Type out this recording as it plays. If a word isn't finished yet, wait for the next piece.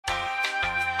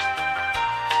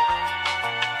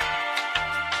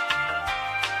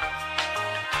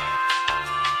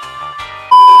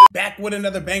with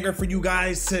another banger for you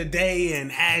guys today,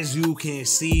 and as you can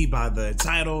see by the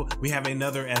title, we have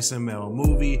another SML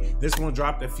movie. This one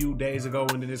dropped a few days ago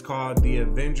and it is called The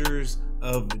Avengers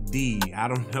of D. I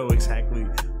don't know exactly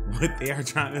what they are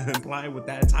trying to imply with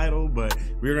that title, but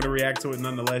we're gonna react to it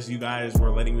nonetheless. You guys were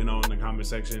letting me know in the comment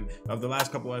section of the last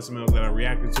couple of SMLs that I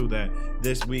reacted to that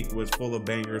this week was full of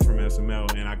bangers from SML,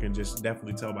 and I can just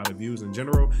definitely tell by the views in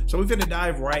general. So we're gonna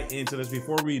dive right into this.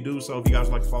 Before we do so, if you guys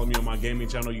would like to follow me on my gaming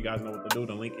channel, you guys know what to do.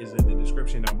 The link is in the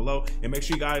description down below, and make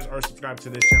sure you guys are subscribed to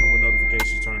this channel with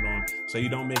notifications turned on so you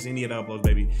don't miss any of the uploads,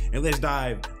 baby. And let's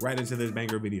dive right into this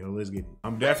banger video. Let's get it.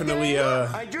 I'm definitely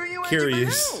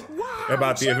curious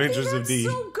about the Avengers of D.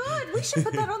 So good. We should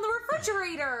put that on the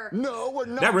refrigerator. No, we're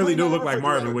not. That really do look like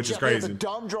Marvin, which is crazy. It's a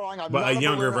dumb drawing. I'm but not a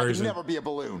younger balloon. version. I can never be a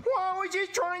balloon. Well, I was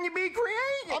just trying to be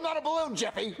creative. I'm not a balloon,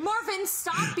 Jeffy. Marvin,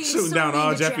 stop being shooting so down mean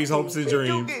all to Jeffy's Jeffy. hopes and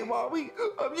dreams. Okay, Bobby.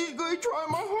 I'm just going to try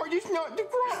my hardest not to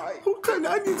cry. Okay,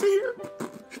 I need to hear.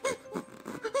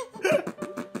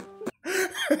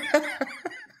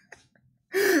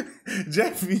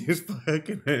 Jeffy is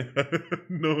fucking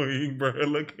annoying, bro.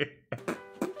 Look at him.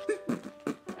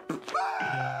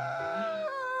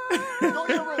 Go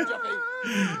to your room,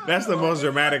 Jeffy. That's the most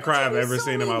dramatic cry I've ever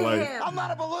seen in my life. I'm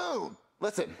not a balloon.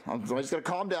 Listen, I'm just gonna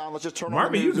calm down. Let's just turn on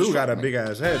Marvin, the you news. do got a big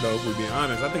ass head though, if we're being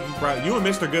honest. I think you and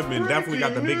Mr. Goodman definitely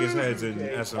got the biggest heads in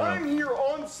I'm SML. here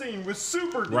on scene with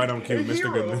Super D, Right on cue, a Mr.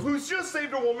 hero Goodman. who's just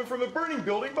saved a woman from the burning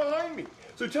building behind me.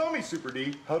 So tell me, Super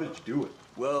D, how did you do it?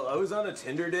 Well, I was on a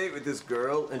Tinder date with this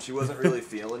girl, and she wasn't really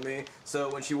feeling me.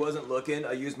 So when she wasn't looking,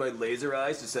 I used my laser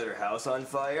eyes to set her house on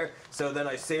fire. So then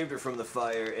I saved her from the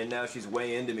fire, and now she's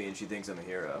way into me, and she thinks I'm a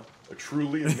hero. A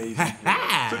truly amazing hero.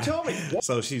 So tell me,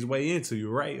 So she's way into you,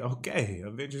 right? Okay,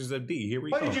 Avengers of D. Here we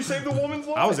go. why did you save the woman's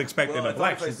life? I was expecting Well, I a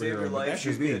black thought if I saved her superhero, but life, that's she'd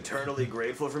just be me. eternally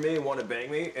grateful for me and want to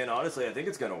bang me. And honestly, I think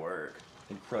it's gonna work.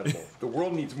 Incredible. The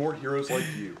world needs more heroes like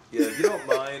you. Yeah, if you don't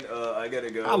mind, I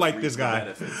gotta go. I like reap this the guy.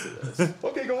 benefits of this.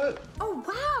 Okay, go ahead. Oh,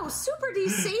 wow. Super D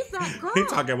saved that girl. He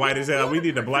talking white as hell. We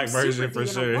need the black Super version D for in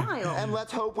a sure. while. And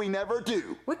let's hope we never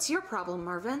do. What's your problem,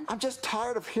 Marvin? I'm just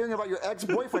tired of hearing about your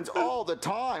ex-boyfriends all the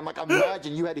time. Like,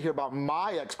 imagine you had to hear about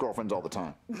my ex-girlfriends all the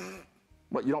time.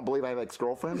 What, you don't believe I have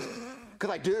ex-girlfriends? Because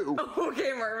I do.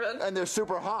 Okay, Marvin. And they're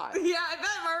super hot. Yeah, I bet,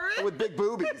 Marvin. With big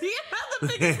boobies. Yeah, the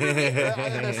biggest movie.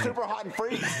 And they're super hot and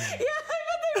freaks. Yeah, I bet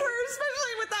they were,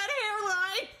 especially with that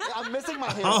hairline. I'm missing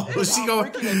my hair. Oh, she I'm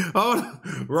going. freaking- Hold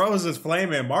on. Rose is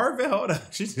flaming. Marvin, hold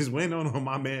up. She just went on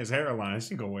my man's hairline.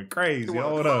 She going crazy.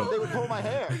 Hold up. They would pull my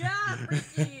hair. Yeah,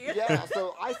 freaky. Yeah,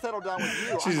 so I settled down with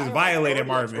you. She just I have violated 30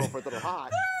 Marvin. ex-girlfriends that are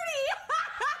hot.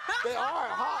 They are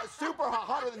hot, super hot,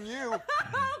 hotter than you.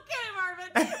 Okay,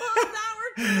 Marvin. Well, if that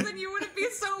were true, then you wouldn't be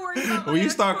so worried about my When you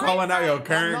start calling out your ex-boyfriend.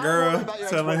 current I'm not girl, worried about your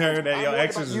telling her ex-boyfriend. that I'm your worried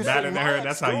exes about is you better saying than my her,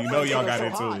 that's how you know y'all got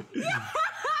ex-girlfriends into are it.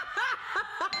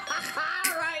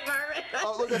 Right, Marvin.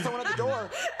 Oh, look, there's someone at the door.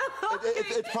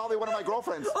 It's probably one of my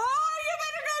girlfriends. Oh, you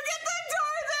better go get the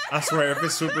door then. I swear, if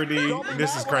it's Super D, Don't be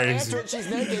this mad is when I crazy. answer it, she's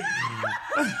naked.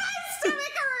 My stomach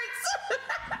hurts.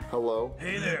 Hello?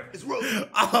 Hey there, it's Rose.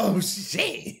 Oh,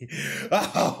 shit.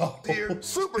 Oh.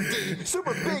 Super D,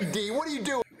 super big D, what are you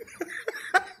doing?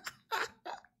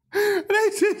 They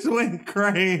just went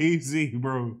crazy,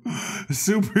 bro.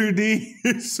 Super D,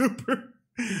 super.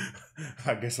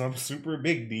 I guess I'm super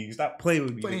big D. Stop playing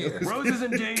with me. Rose is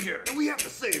in danger, and we have to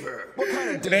save her. What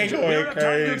kind of They danger? going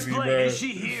crazy, bro. Is she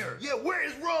here? Yeah, where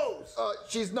is Rose?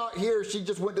 She's not here. She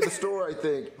just went to the store, I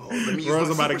think. Let me use Rose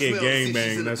my about to super get smell to see gang if she's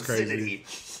banged. in the That's crazy. vicinity.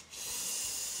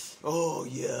 Oh,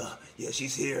 yeah,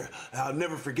 she's here. I'll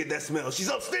never forget that smell. She's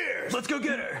upstairs. Let's go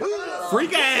get her.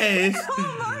 Freak ass.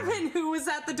 Oh, Marvin, who was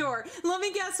at the door? Let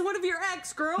me guess, one of your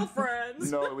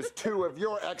ex-girlfriends. No, it was two of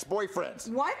your ex-boyfriends.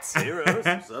 What? Hey, Rose,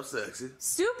 what's up, sexy?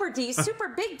 Super D, super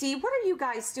big D, what are you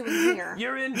guys doing here?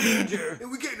 You're in danger.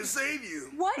 And we came to save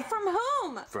you. What? From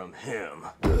whom? From him.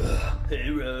 Hey,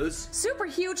 Rose. Super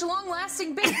huge,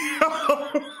 long-lasting big.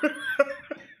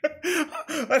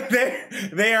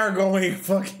 They are going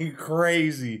fucking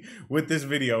crazy with this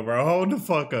video, bro. Hold the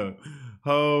fuck up.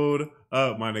 Hold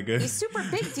up, my nigga. Super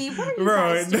big D, what are you Bro,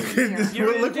 guys look, doing at here?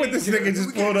 this, look what this nigga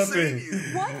just pulled up in.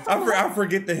 What? I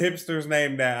forget the hipster's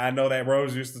name that I know that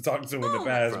Rose used to talk to in the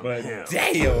past, From but him.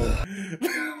 damn.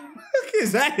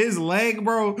 Is that his leg,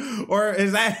 bro? Or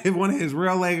is that one of his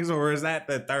real legs? Or is that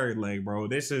the third leg, bro?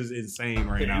 This is insane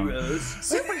right now.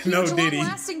 Super huge, No Diddy.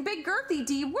 long-lasting, big girthy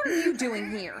D, what are you doing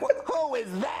here? Who is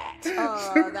that?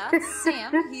 That's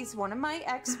Sam. He's one of my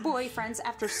ex-boyfriends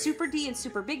after Super D and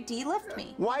Super Big D left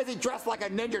me. Why is he dressed like a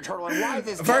Ninja Turtle and why is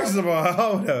this First of all,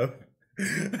 hold up.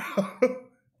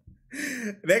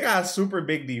 They got Super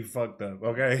Big D fucked up,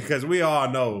 okay? Because we all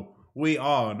know we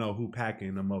all know who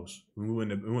packing the most. Who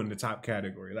in the top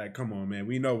category. Like, come on, man.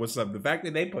 We know what's up. The fact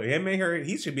that they put him in here,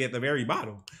 he should be at the very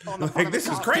bottom. Like, this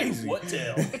is crazy. What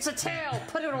tail? It's a tail.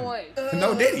 Put it away.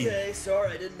 No, did he? Okay,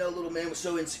 sorry, I didn't know little man was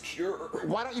so insecure.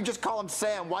 Why don't you just call him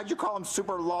Sam? Why'd you call him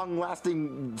super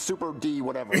long-lasting, super D,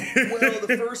 whatever? Well,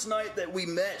 the first night that we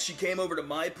met, she came over to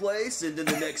my place, and then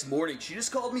the next morning, she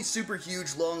just called me super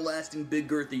huge, long-lasting, big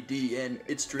girthy D, and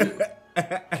it's true.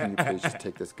 Can you please just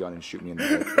take this gun and shoot me in the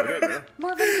head? Okay,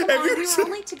 Marvin, come on. We were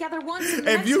only together once. And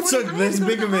the If next you morning, took I this had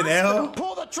to go big to of the an hospital. L,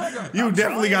 pull the trigger! you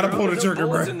definitely got to pull the trigger,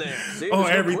 bro. In there. See, Oh, there's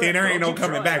no everything. grip. There ain't no Don't keep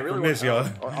coming trying. back I really from want this, to- y'all.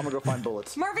 I'm gonna go find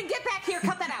bullets. Marvin, get back here.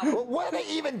 Cut that out. What are they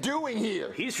even doing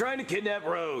here? He's trying to kidnap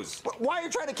Rose. Why are you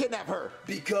trying to kidnap her?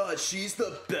 Because she's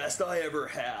the best I ever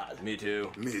had. Me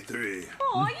too. Me three.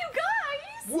 Oh, you guys.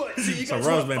 What? So you So guys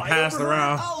Rose wanna been fight passed over her?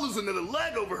 around. I'll lose another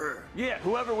leg over her. Yeah,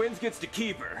 whoever wins gets to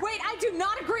keep her. Wait, I do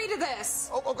not agree to this.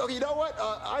 Oh, you know what?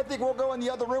 I think we'll go in the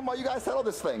other room while you guys settle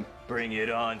this thing. Bring it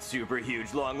on, super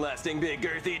huge, long-lasting, big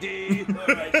girthy D.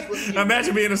 All right, just let me-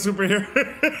 Imagine being a superhero.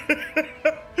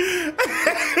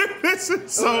 This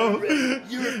is so.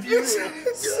 You're a funeral.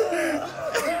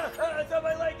 It's on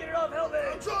my leg, get it off, help me.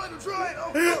 I'm trying.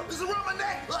 Oh, this is around my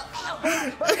neck.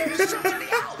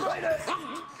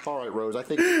 All right, Rose, I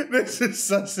think... This is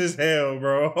sus as hell,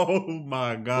 bro. Oh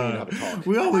my god. have a talk.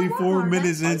 We only 4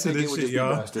 minutes I into think it this would shit, just be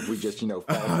y'all. best if we just, file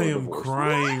for I a am divorce.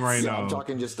 crying right Yeah, now. I'm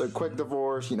talking just a quick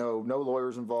divorce, no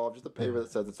lawyers involved, just a paper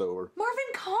that says it's over. Marvin,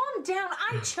 calm down.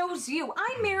 I chose you.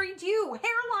 I married you,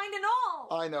 hairline and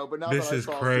all. I know, but now This that I is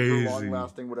saw crazy. super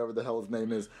long-lasting, whatever the hell his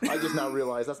name is, I just now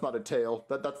realize that's not a tail.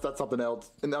 That's something else.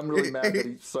 And I'm really mad that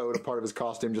he sewed a part of his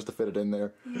costume just to fit it in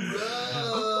there.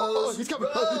 Oh, he's coming.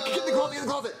 Get in the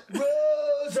closet.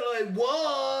 Rose, I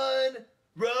won!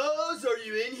 Rose, are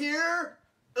you in here?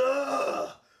 Ugh!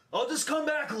 I'll just come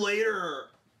back later.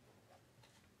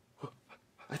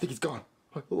 I think he's gone.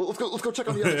 Let's go check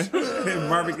on the others.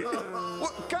 Marvin,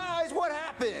 Guys, what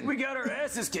happened? We got our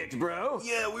asses kicked, bro.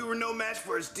 Yeah, we were no match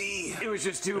for his D. It was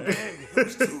just too big. It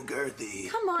was too girthy.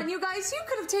 Come on, you guys. You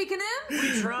could have taken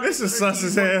him. this is sus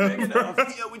as hell. Bro.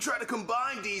 Yeah, we tried to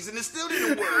combine D's and it still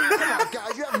didn't work. Come on,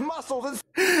 guys, you have muscles and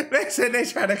They said they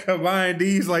try to combine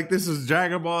these like this is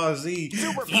Dragon Ball Z.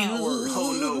 superpowers.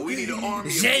 Oh no, we need an army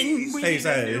of Zen. D's. Hey,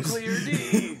 says. Nuclear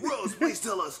D. Rose, please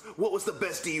tell us, what was the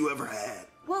best D you ever had?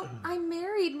 Well, I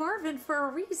married Marvin for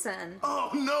a reason. Oh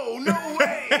no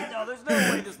way! No, there's no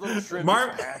way this little shrimp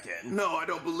Mark- is hacking. No, I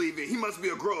don't believe it. He must be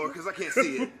a grower because I can't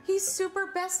see it. He's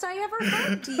super best I ever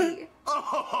had, D.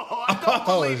 Oh, I don't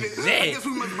believe it. I shit. guess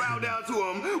we must bow down to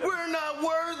him. We're not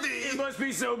worthy. It must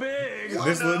be so big.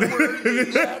 This We're not little-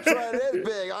 worthy. That's right, it is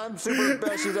big. I'm super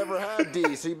best she's ever had,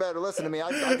 D, so you better listen to me.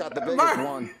 I got the biggest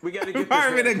one. We gotta get this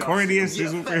Marvin the red costume.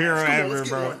 corniest superhero Come on, ever, let's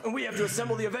get bro. one. And we have to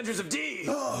assemble the Avengers of D.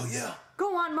 Oh, yeah.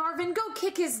 Go on, Marvin. Go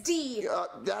kick his D.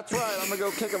 That's right, I'm gonna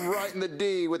go kick him right in the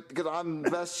D because I'm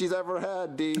the best she's ever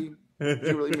had, D. Do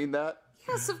you really mean that?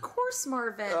 Yes, of course,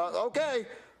 Marvin. Okay.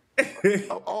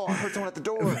 Oh, I heard someone at the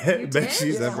door. Best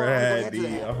she's Yeah, ever hold on, had, answer D.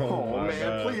 that. Oh, my man,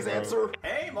 God, please bro. answer.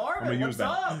 Hey, I'ma Marvin, use what's that.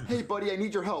 up? Hey, buddy, I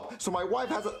need your help. So my wife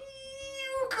has a...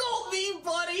 You called me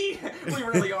buddy. We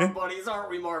really are buddies, aren't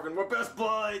we, Marvin? We're best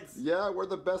buds. Yeah, we're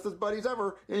the bestest buddies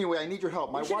ever. Anyway, I need your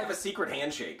help. My We should wife... have a secret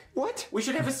handshake. What? We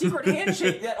should have a secret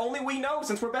handshake that only we know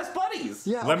since we're best buddies.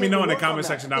 Yeah, Let me okay, know we'll in the work on comment that.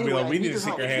 section down Anyway, below. I We need a your help.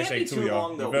 secret It can't handshake be too, too y'all.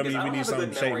 long, though, You feel me? because I We don't need have a something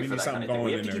good shake. memory We for need that something kind of thing. going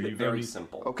We in have to there. keep You it feel very me?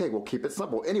 simple. Okay, we'll keep it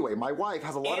simple. Anyway, my wife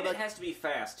has a lot And of... it has to be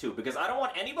fast, too, because I don't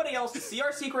want anybody else to see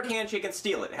our secret handshake and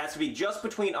steal it. It has to be just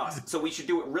between us. So we should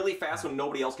do it really fast so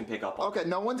nobody else can pick up on it. Okay,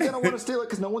 no one's gonna want to steal it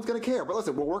because no one's gonna care. But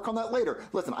listen, we'll work on that later.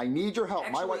 Listen, I need your help.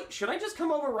 My Actually, wife... should I just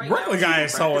come over right Brooklyn now? guy and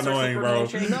is so practice our annoying, secret bro.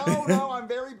 handshake? No, I'm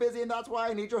very busy, and that's why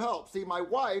I need your help. See, my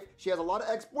wife, she has a lot of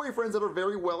ex-boyfriends that are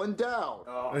very well endowed.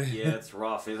 Oh, yeah, it's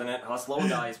rough, isn't it? Us little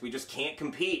guys, we just can't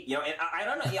compete. You know, and I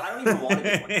don't know. I don't even want a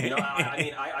big one. You know,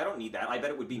 I don't need that. I bet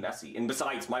it would be messy. And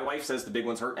besides, my wife says the big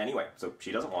ones hurt anyway, so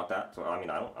she doesn't want that. So I mean,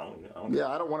 I don't. Yeah,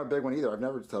 I don't want a big one either. I've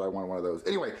never said I want one of those.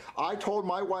 Anyway, I told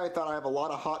my wife that I have a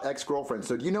lot of hot ex-girlfriends.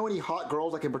 So do you know any hot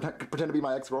girls that can pretend to be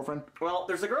my ex-girlfriend? Well,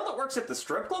 there's a girl that works at the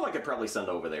strip club I could probably send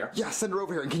over there. Yeah, send her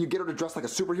over here. And can you get her to dress like a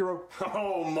superhero?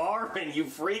 Oh, Marvin, you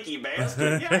freaky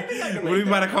bastard. Yeah, I think I can What are we make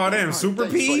about to that. call them? Super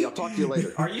Thanks, buddy. P? I'll talk to you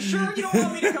later. Are you sure you don't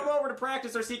want me to come over to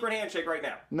practice our secret handshake right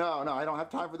now? No, I don't have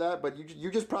time for that, but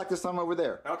you just practice some over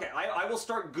there. Okay, I will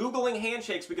start Googling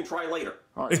handshakes we can try later.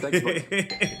 All right, thanks, buddy.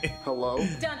 Hello?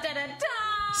 Dun dun dun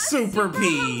dun! Super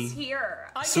P. Ho's here.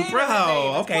 Super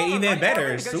Ho. Okay, even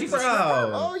better. Super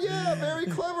Ho. Oh yeah, very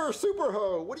clever, Super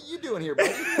Ho. What are you doing here, buddy?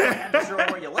 I had to show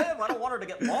her where you live. I don't want her to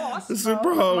get lost.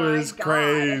 Super Ho My is God.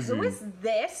 crazy. Who is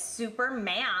this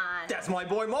Superman? That's my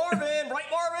boy Marvin,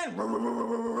 right,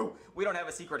 Marvin? We don't have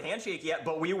a secret handshake yet,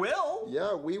 but we will.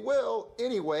 Yeah, we will.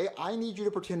 Anyway, I need you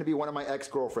to pretend to be one of my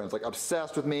ex-girlfriends, like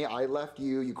obsessed with me. I left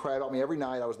you. You cry about me every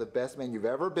night. I was the best man you've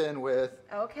ever been with.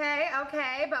 Okay,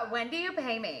 but when do you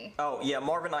pay me? Oh yeah,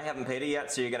 Marvin, I haven't paid it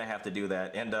yet, so you're gonna have to do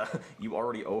that. And you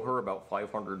already owe her about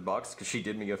 $500 because she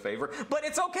did me a favor. But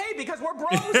it's okay because we're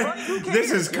bros, right? Who cares?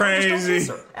 This is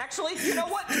crazy. Actually, you know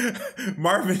what?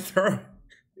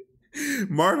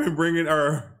 Marvin bringing,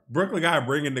 or Brooklyn guy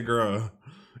bringing the girl,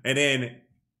 and then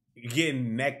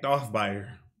getting necked off by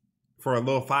her for a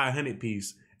little 500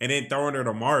 piece, and then throwing her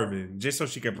to Marvin just so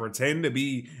she could pretend to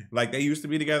be like they used to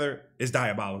be together. Is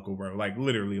diabolical, bro. Like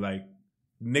literally, like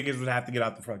niggas would have to get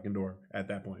out the fucking door at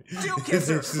that point. Do kiss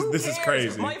her. This is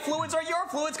crazy. My fluids are your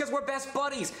fluids because we're best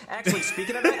buddies. Actually,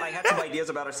 speaking of that, I had some ideas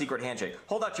about our secret handshake.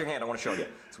 Hold out your hand. I want to show you.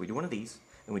 So we do one of these,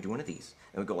 and we do one of these,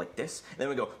 and we go like this, and then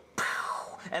we go.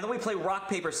 And then we play rock,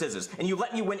 paper, scissors. And you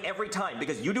let me win every time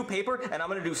because you do paper and I'm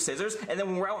gonna do scissors. And then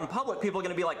when we're out in public, people are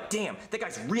gonna be like, damn, that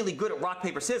guy's really good at rock,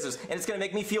 paper, scissors. And it's gonna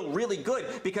make me feel really good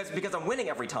because I'm winning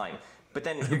every time. But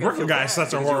then you're gonna feel bad guy's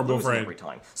such a because you're horrible losing friend. every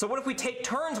time. So what if we take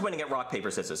turns winning at rock,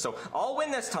 paper, scissors? So I'll win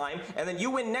this time and then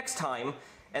you win next time.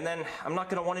 And then I'm not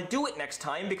gonna want to do it next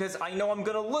time because I know I'm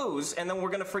gonna lose, and then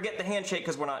we're gonna forget the handshake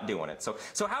because we're not doing it. So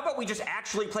how about we just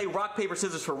actually play rock, paper,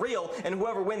 scissors for real, and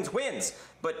whoever wins, wins.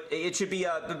 But it should be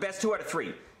the best 2 out of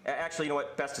 3. Actually, you know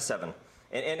what? Best of 7.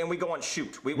 And we go on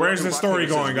shoot. Where's the story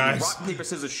going, guys? Rock, paper,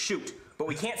 scissors, shoot. But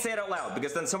we can't say it out loud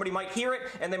because then somebody might hear it,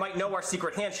 and they might know our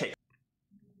secret handshake.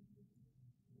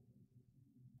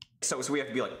 So we have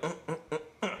to be like.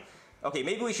 Okay,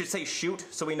 maybe we should say shoot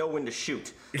so we know when to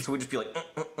shoot. So we just be like,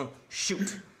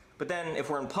 shoot. But then if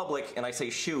we're in public and I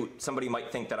say shoot, somebody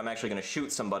might think that I'm actually going to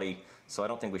shoot somebody. So I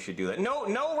don't think we should do that.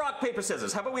 No rock, paper,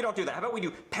 scissors. How about we don't do that? How about we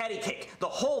do patty cake? The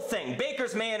whole thing.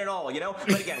 Baker's man and all, you know?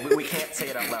 But again, we can't say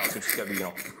it out loud. So it's just got to be,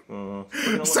 you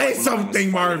know. Say something,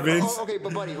 Marvin. Oh, okay,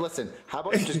 but buddy, listen. How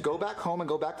about you just go back home and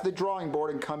go back to the drawing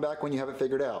board and come back when you have it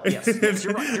figured out? Yes,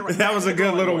 you're right. You're right. That was a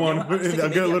good little one. You know, A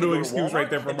good little excuse right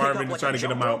there for Marvin to try to get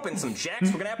him out. And some jacks.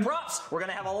 We're going to have props. We're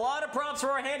going to have a lot of props for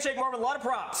our handshake, Marvin. A lot of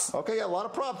props. Okay, yeah, a lot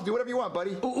of props. Do whatever you want,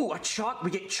 buddy. Ooh, a chalk.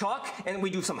 We get chalk, and we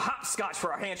do some hopscotch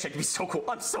for our handshake. It'd be so cool.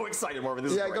 I'm so excited, Marvin.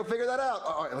 This is great. Go figure that out.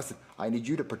 All right, listen. I need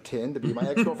you to pretend to be my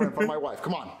ex-girlfriend in front of my wife.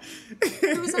 Come on.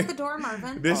 Who's at the door,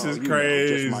 Marvin? This is You know,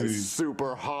 crazy. just my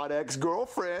super hot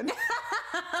ex-girlfriend.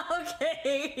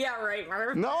 Okay, yeah, right,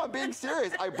 Marvin. No, I'm being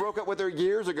serious. I broke up with her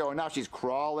years ago, and now she's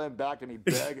crawling back to me,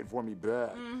 begging for me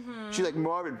back. She's like,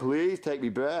 Marvin, please take me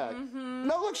back.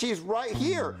 No, look, she's right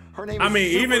here. Her name is I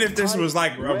mean, Super even if this Tight was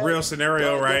like a Red. real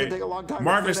scenario, Doesn't right? take a long time to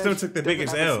Marvin finish, still took the doesn't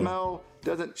biggest have a L. smell,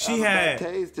 doesn't She have a had-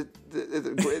 bad taste.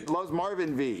 It loves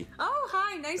Marvin V. Oh,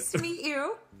 hi, nice to meet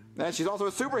you. And she's also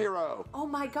a superhero. Oh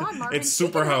my God, Marvin. It's she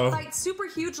Super can Ho. fight super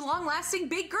huge, long-lasting,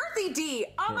 big girthy D.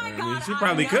 Oh my God, She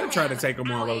probably I could know try to him. take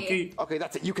him on low Allie. key. Okay,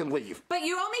 that's it. You can leave. But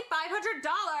you owe me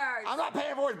 $500. I'm not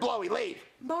paying for his blowy. Leave.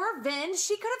 Marvin,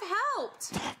 she could have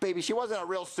helped. Baby, she wasn't a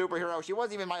real superhero. She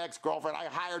wasn't even my ex-girlfriend. I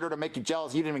hired her to make you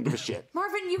jealous. You didn't even give a shit.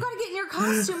 Marvin, you gotta get in your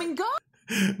costume and go.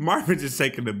 Marvin just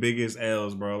taking the biggest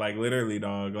L's, bro. Like literally,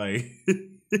 dog. Like,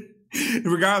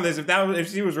 regardless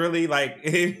if she was really like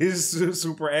his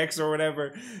super X or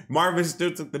whatever, Marvin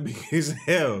still took the biggest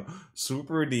L.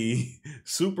 Super D,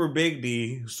 super big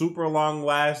D, super long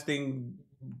lasting,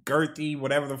 girthy,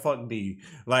 whatever the fuck D.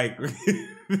 Like,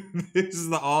 this is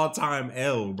the all-time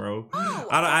L, bro.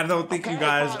 I don't think you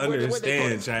guys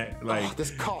understand, chat. Like,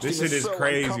 this costume this shit is so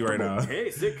crazy right now. Hey,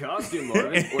 sick costume,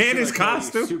 Marvin. And his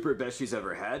costume. Super best she's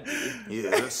ever had. Yeah,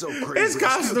 that's so crazy. His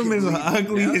costume is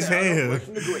ugly as hell.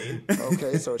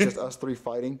 Okay, so it's just us three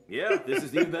fighting. Yeah, this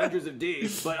is the Avengers of D.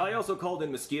 But I also called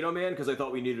in Mosquito Man because I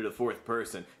thought we needed a 4th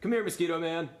person. Come here, Mosquito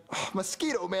Man.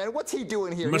 Mosquito Man, what's he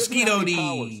doing here? He Mosquito doesn't have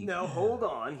any D. powers. Now, hold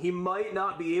on. He might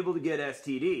not be able to get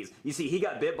STDs. You see, he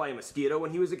got bit by a mosquito when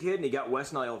he was a kid, and he got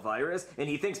West Nile virus, and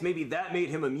he thinks maybe that made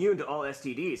him immune to all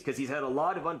STDs, because he's had a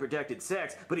lot of unprotected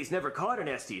sex, but he's never caught an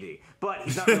STD. But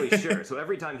he's not really sure, so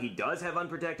every time he does have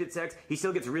unprotected sex, he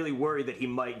still gets really worried that he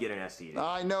might get an STD.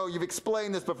 I know, you've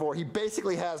explained this before. He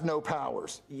basically has no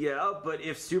powers. Yeah, but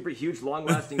if super huge,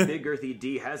 long-lasting, big girthy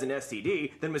D has an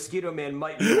STD, then Mosquito Man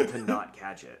might be able to not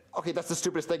catch it. Okay, that's the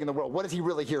stupidest thing in the world. What is he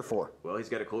really here for? Well, he's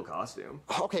got a cool costume.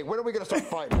 Okay, when are we gonna start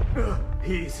fighting?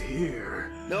 He's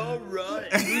here. All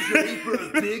right, who's ready for a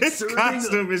big serving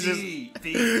costume of is just- D?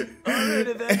 All right,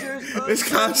 Avengers. This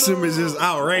costume is just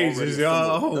outrageous,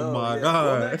 y'all. Oh my Well, in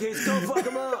god. that case, go fuck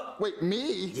him up. Wait,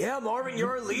 me? Yeah, Marvin,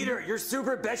 you're a leader. You're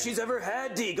super best she's ever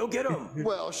had, D. Go get him.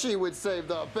 Well, she would save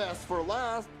the best for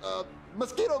last.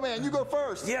 Mosquito Man, you go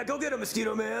first. Yeah, go get him,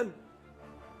 Mosquito Man.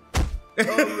 All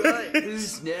right,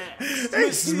 who's next?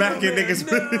 They smacking niggas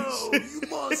with this No, shit. you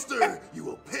monster! You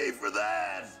will pay for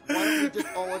that! Why don't we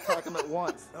just all attack him at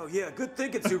once? Oh, yeah, good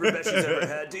thinking, super best she's ever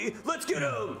had, D. Let's get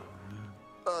him.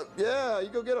 Yeah, you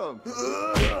go get him.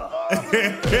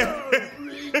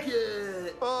 Bring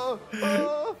it! Come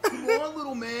on,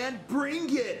 little man, bring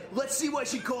it! Let's see why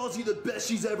she calls you the best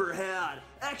she's ever had.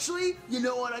 Actually, you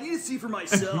know what? I need to see for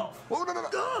myself. Oh, no.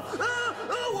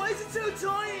 Oh, why is it so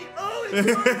tiny? Oh, it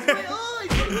burns my eyes!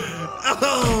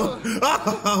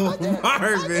 Oh,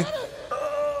 Marvin.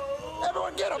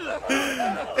 Everyone get him!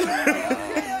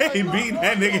 He beating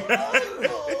that nigga.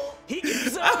 He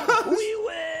gives up. We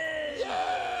win.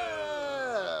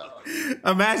 Yeah!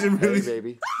 Imagine Hey, really.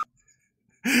 baby.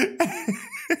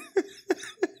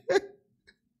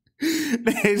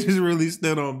 They just really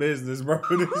stood on business, bro.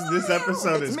 This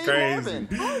episode It's is me, crazy. Marvin.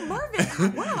 Oh,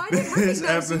 Marvin! Wow, I didn't This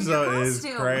recognize you in your episode is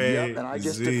costume. crazy. Yep, and I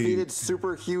just defeated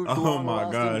super huge, Oh long my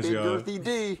lasting, gosh, big yo. girthy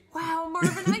D. Wow,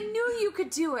 Marvin, I knew you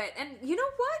could do it. And you know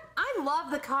what? I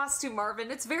love the costume, Marvin.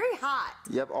 It's very hot.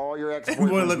 Yep, all your ex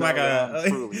Boy look like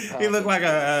he looked like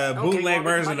a bootleg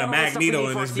version of Magneto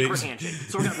in this bitch. Handshake.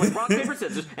 So we're gonna play rock, paper,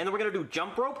 scissors, and then we're gonna do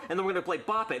jump rope, and then we're gonna play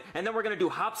bop it, and then we're gonna do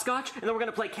hopscotch, and then we're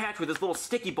gonna play catch with this little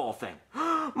sticky ball thing.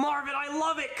 Marvin, I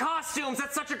love it! Costumes!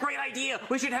 That's such a great idea!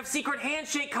 We should have secret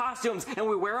handshake costumes, and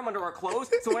we wear them under our clothes,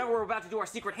 so whenever we're about to do our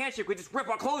secret handshake, we just rip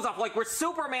our clothes off like we're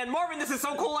Superman. Marvin, this is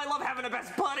so cool! I love having a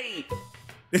best buddy!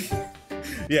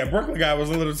 Yeah, Brooklyn Guy was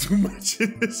a little too much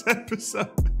in this episode.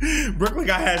 Brooklyn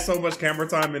Guy had so much camera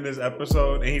time in this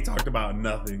episode, and he talked about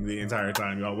nothing the entire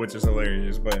time, y'all, which is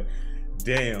hilarious. But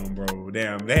damn, bro,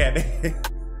 damn,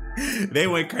 they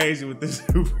went crazy with this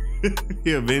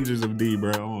the Avengers of D,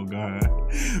 bro. Oh god.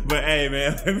 But hey,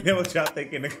 man, let me know what y'all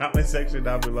think in the comment section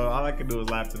down below. All I can do is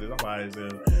laugh to this. I'm high as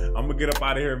hell. I'm gonna get up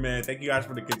out of here, man. Thank you guys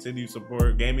for the continued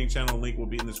support. Gaming channel link will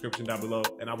be in the description down below,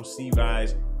 and I will see you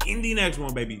guys in the next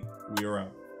one, baby. We are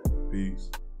out. Peace.